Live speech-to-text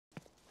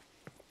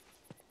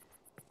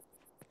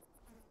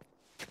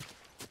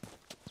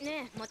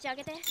ねえ、持ち上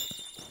げて。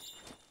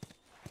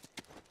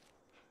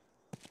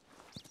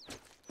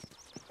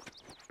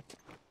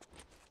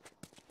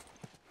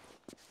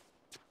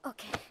オッ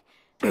ケ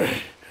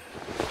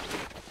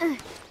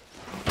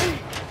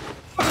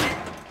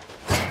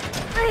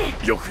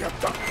ー。よくやっ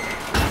た。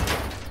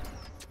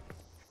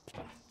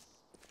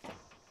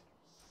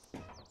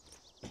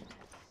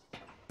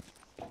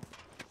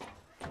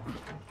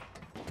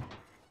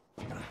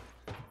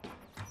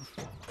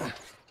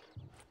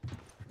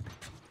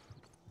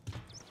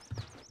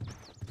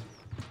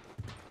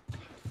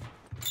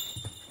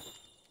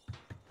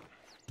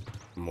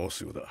もう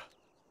すぐだ。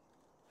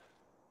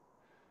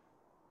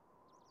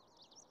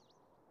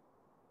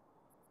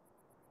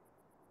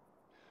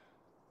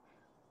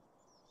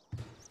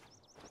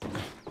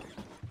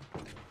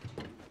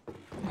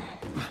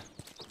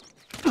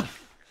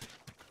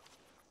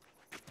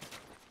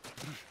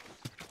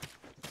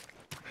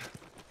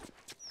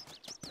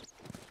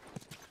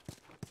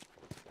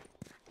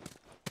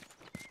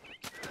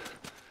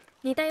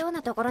似たよう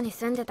なところに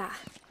住んでた。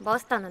ボ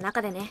ストンの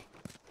中でね。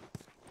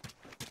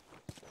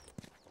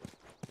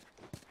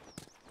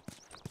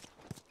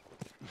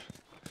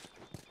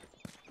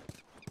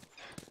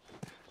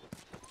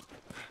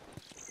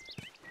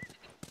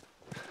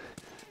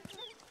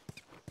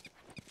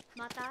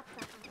またあっ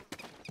た。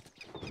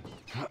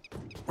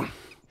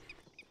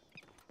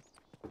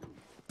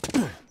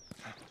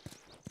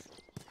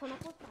この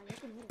ポスターよ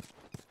く見る。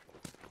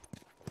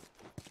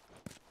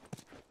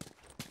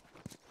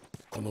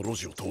この路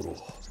地を通ろう。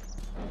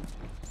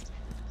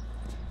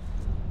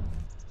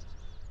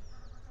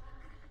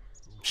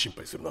心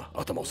配するな。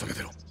頭を下げ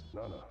てろ。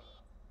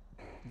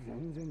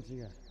全然違う。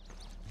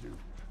10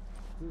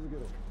続け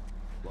ろ。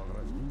わか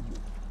らん。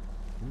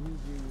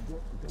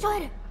25。ジョエ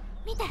ル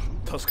見て。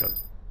助かる。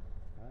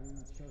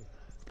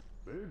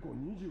ベーコ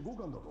ン25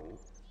貫だと。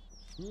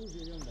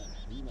24だ。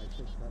今一つ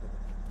食べた。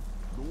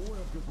どう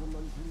やってそんな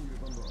に手に入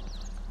れたんだ。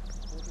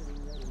ホテル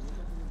にある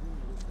昔の軍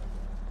のロッカーだ。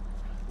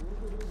オー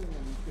トローデン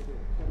が見つけて2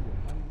人で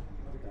半分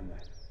食べたんだ。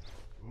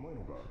うまい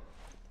のか。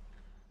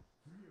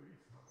次よ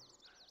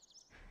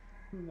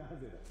りな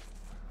ぜだ。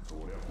そ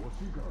りゃ欲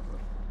しいからさ。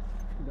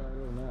だ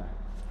ろうな。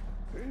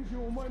先週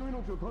お前の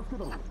命を助け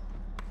たの。考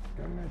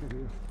えてく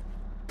れよ。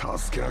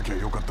助けなきゃ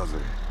よかったぜ。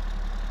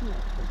その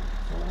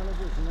話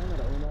をしな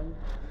がらお前に。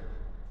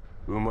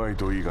うまい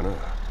といいかな。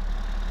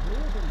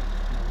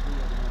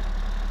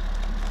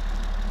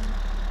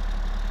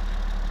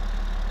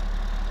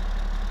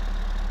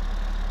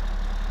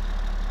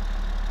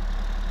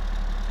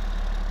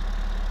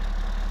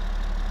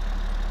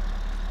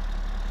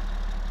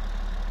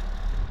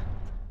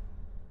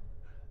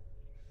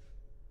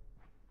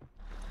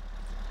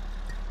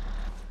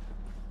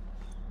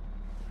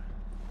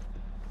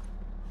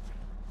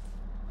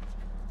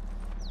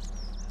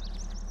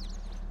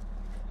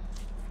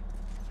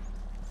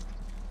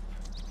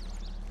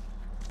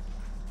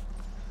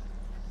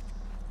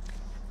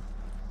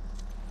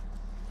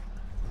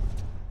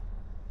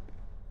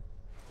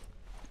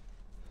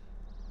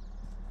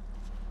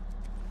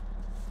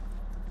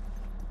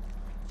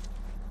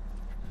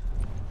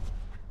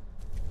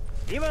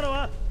今の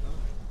は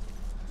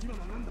今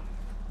のなんだ。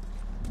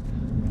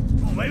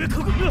お前は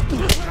ここ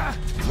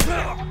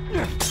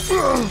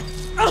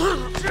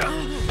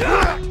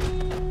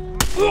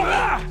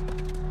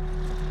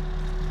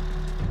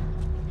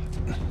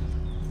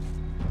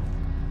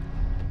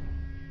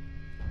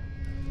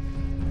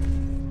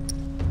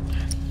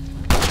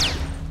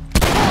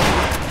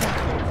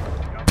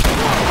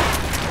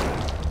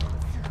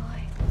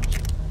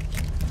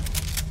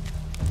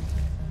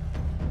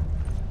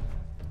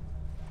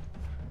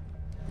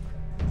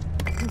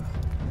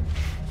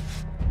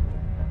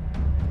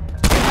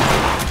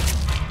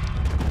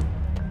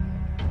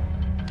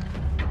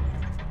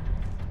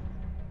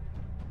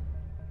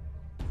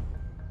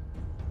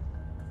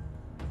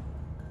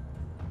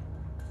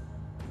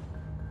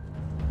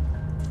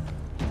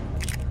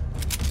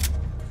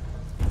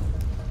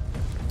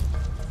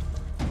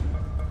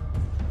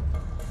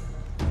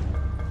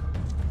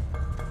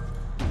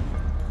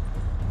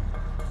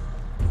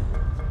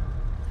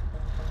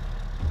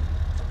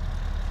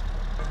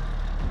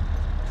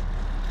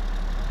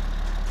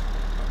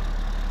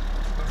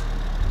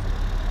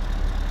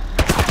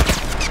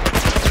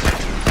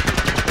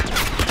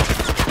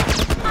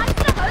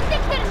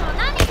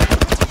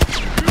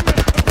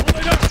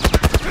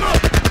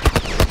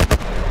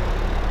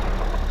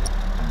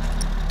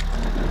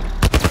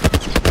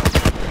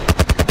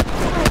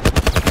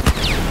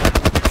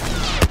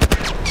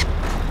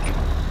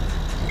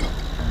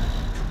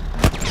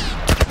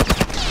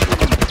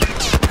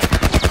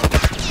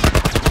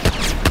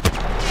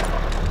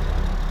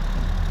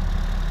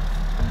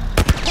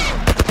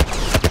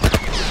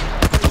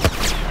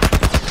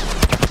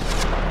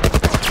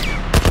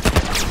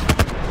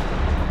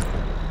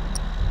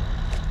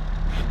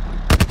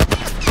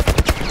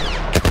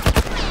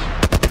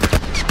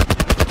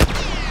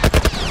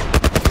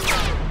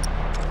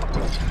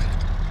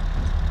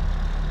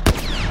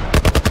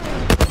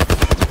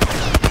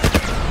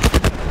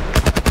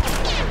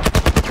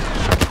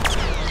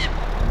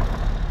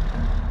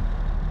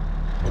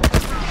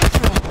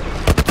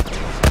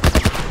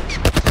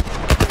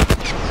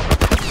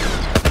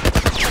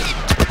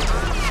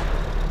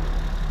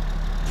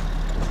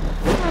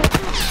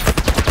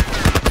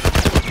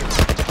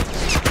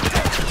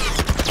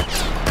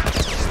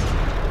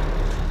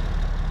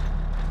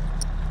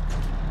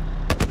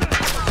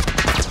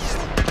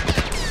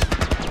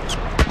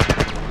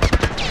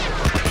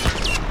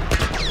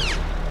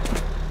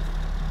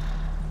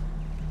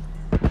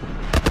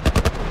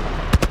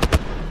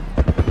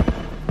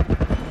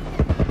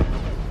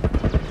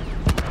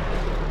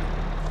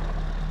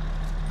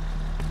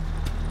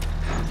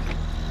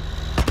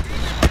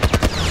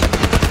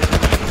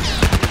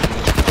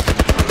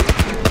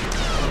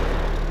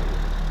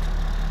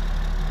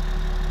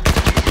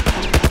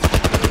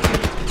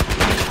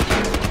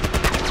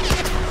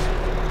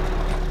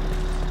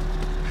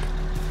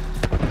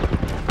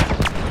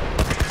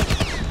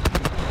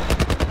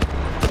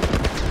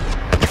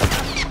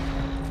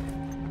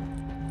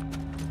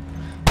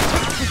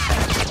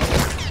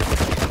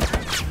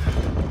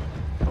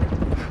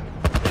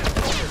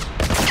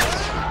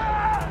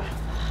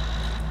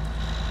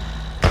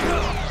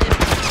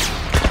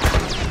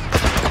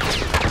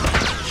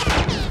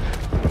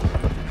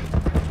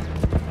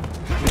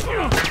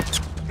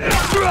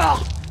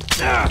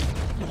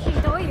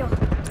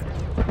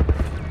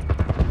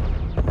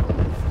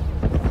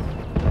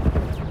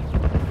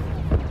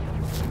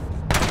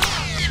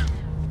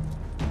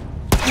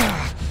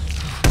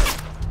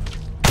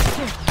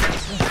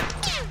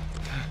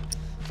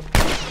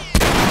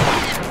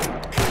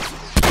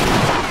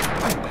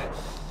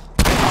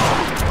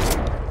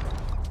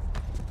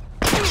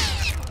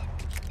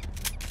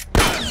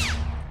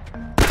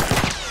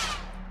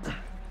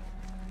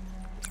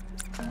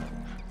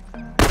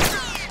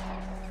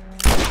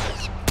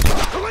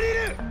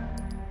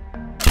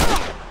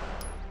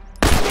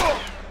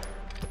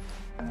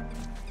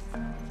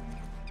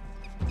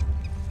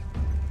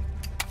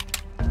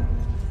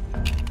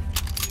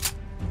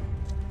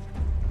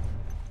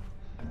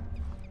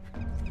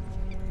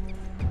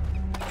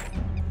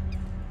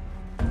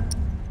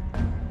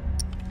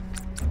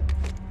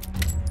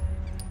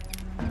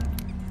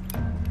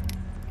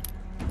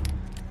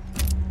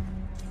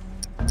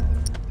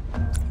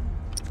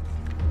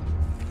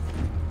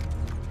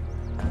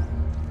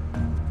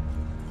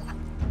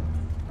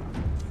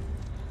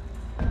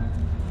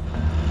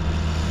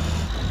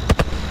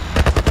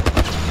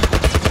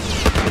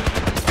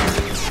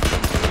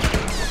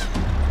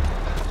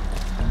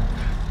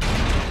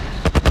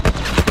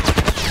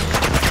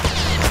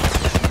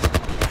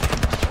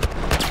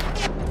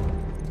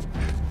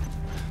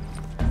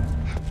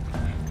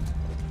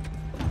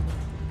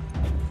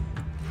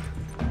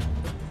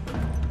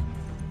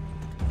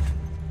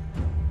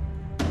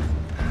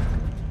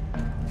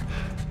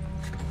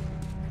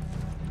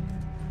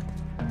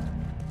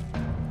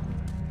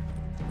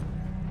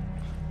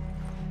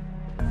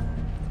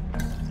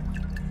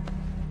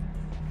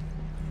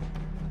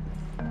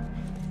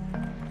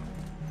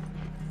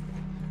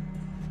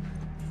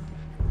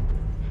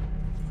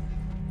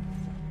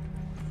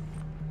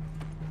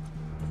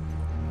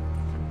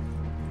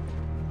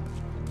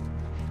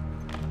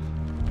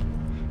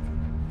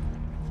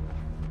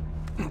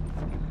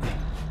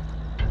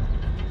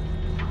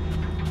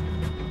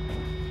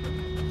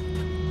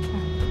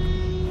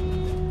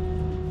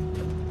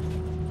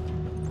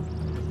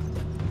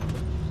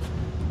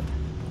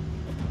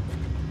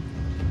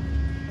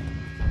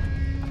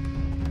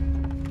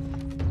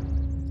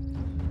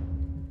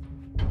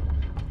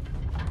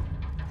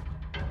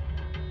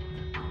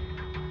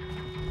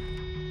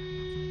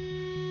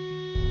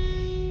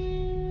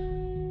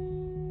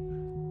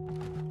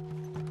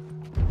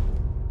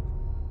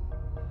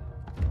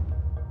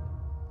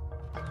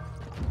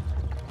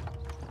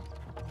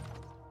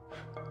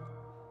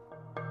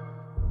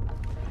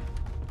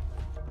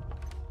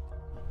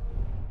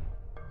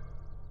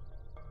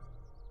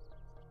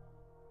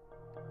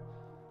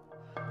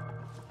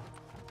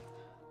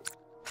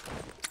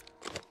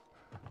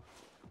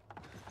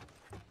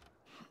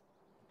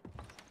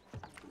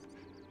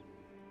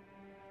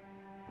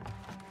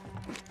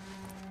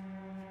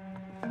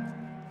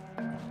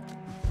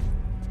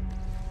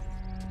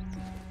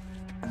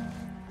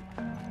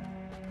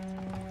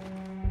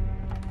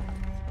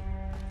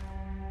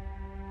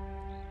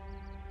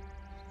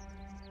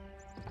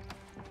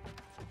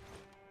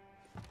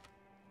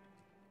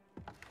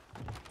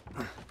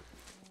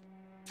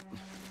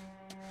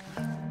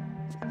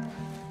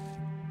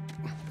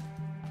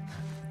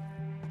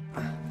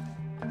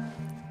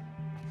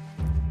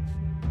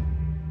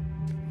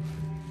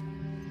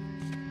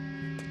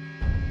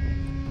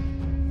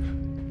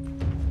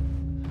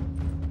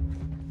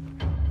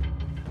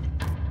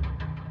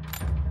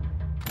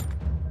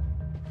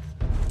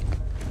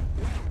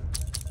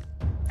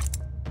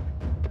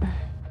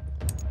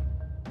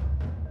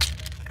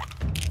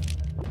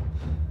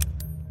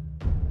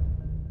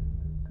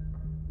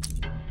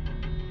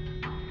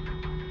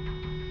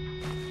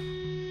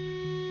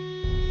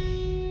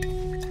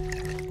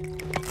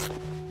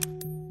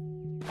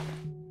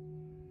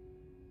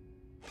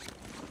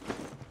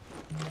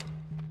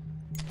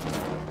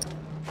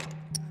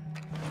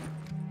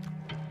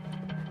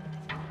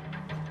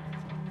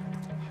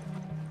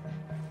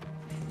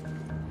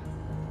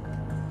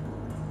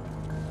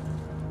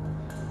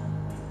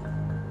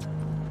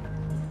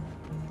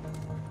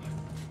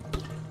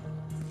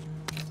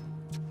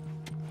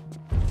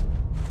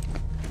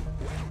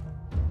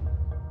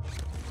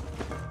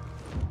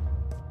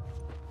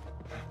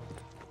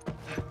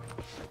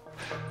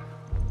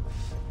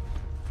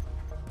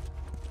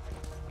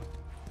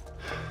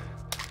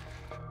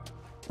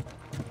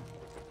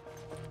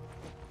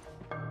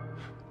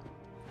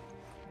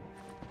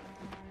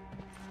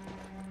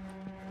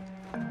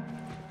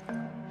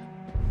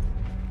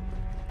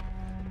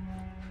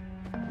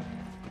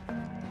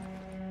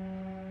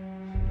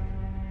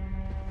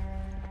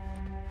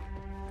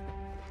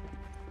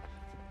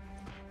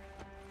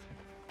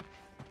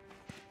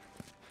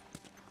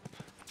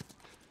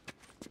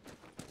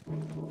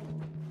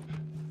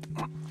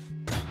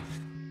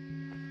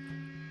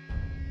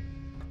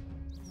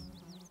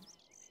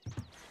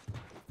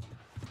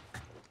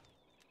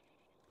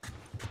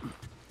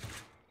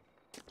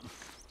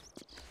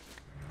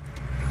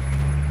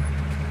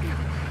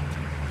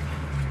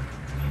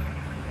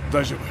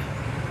大丈夫、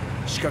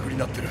死角に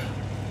なってる。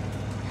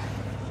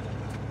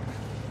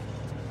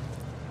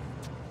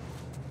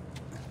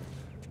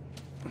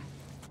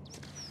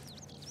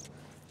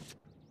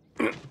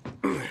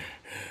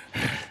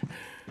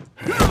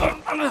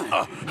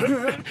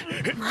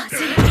ま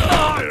ずい。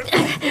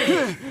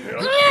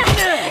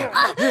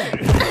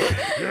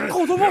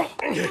子供。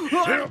ジ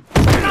ョエ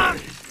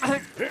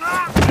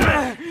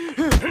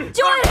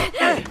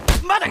ル、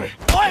待て、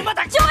おい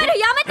待て。ジョエル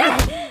やめて。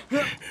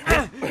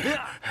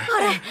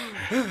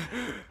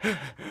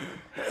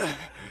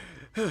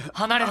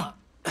離れろ。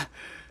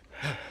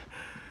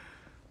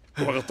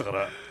分かったか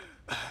ら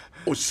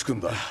落ち着くん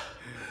だ。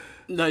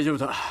大丈夫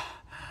だ。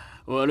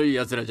悪い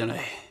奴らじゃない。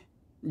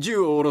銃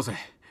を下ろせ。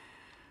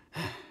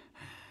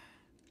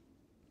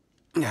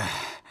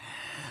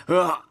う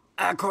わ、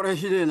これ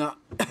ひでえな。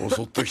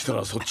襲ってきた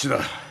らそっちだ。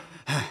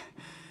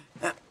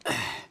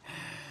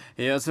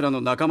奴ら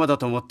の仲間だ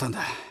と思ったん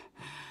だ。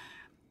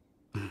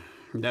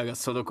だが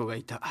その子が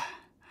いた。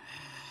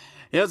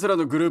奴ら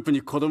のグループ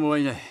に子供は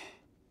いない。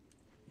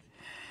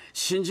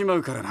死んじま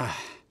うからな。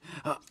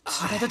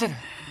血が出てる。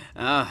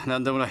ああ、な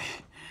んでもない。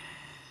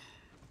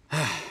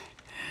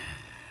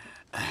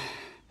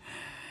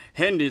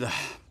ヘンリーだ。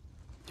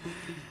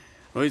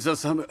おいつは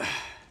サム。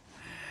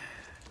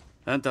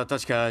あんたは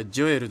確か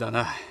ジョエルだ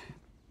な。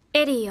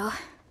エリーよ。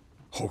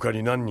他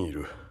に何人い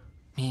る？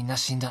みんな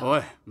死んだ。お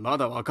い、ま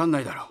だわかんな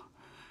いだろ。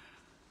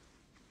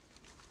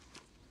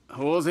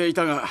大勢い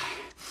たが、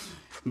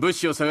物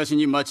資を探し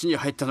に町に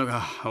入ったの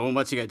が大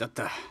間違いだっ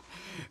た。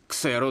ク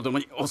ソ野郎ども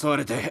に襲わ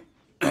れて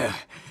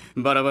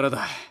バラバラ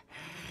だ。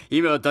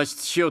今は脱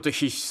出しようと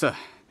必死さ。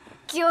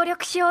協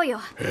力しようよ。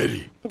エ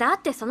リー、だ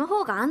ってその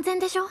方が安全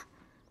でしょ。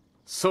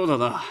そうだ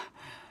な。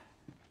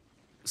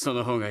そ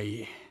の方が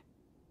いい。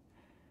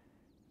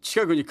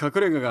近くに隠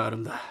れ家がある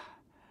んだ。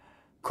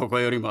ここ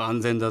よりも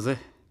安全だぜ。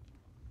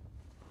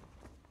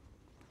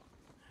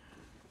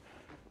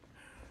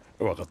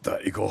分かった、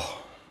行こう。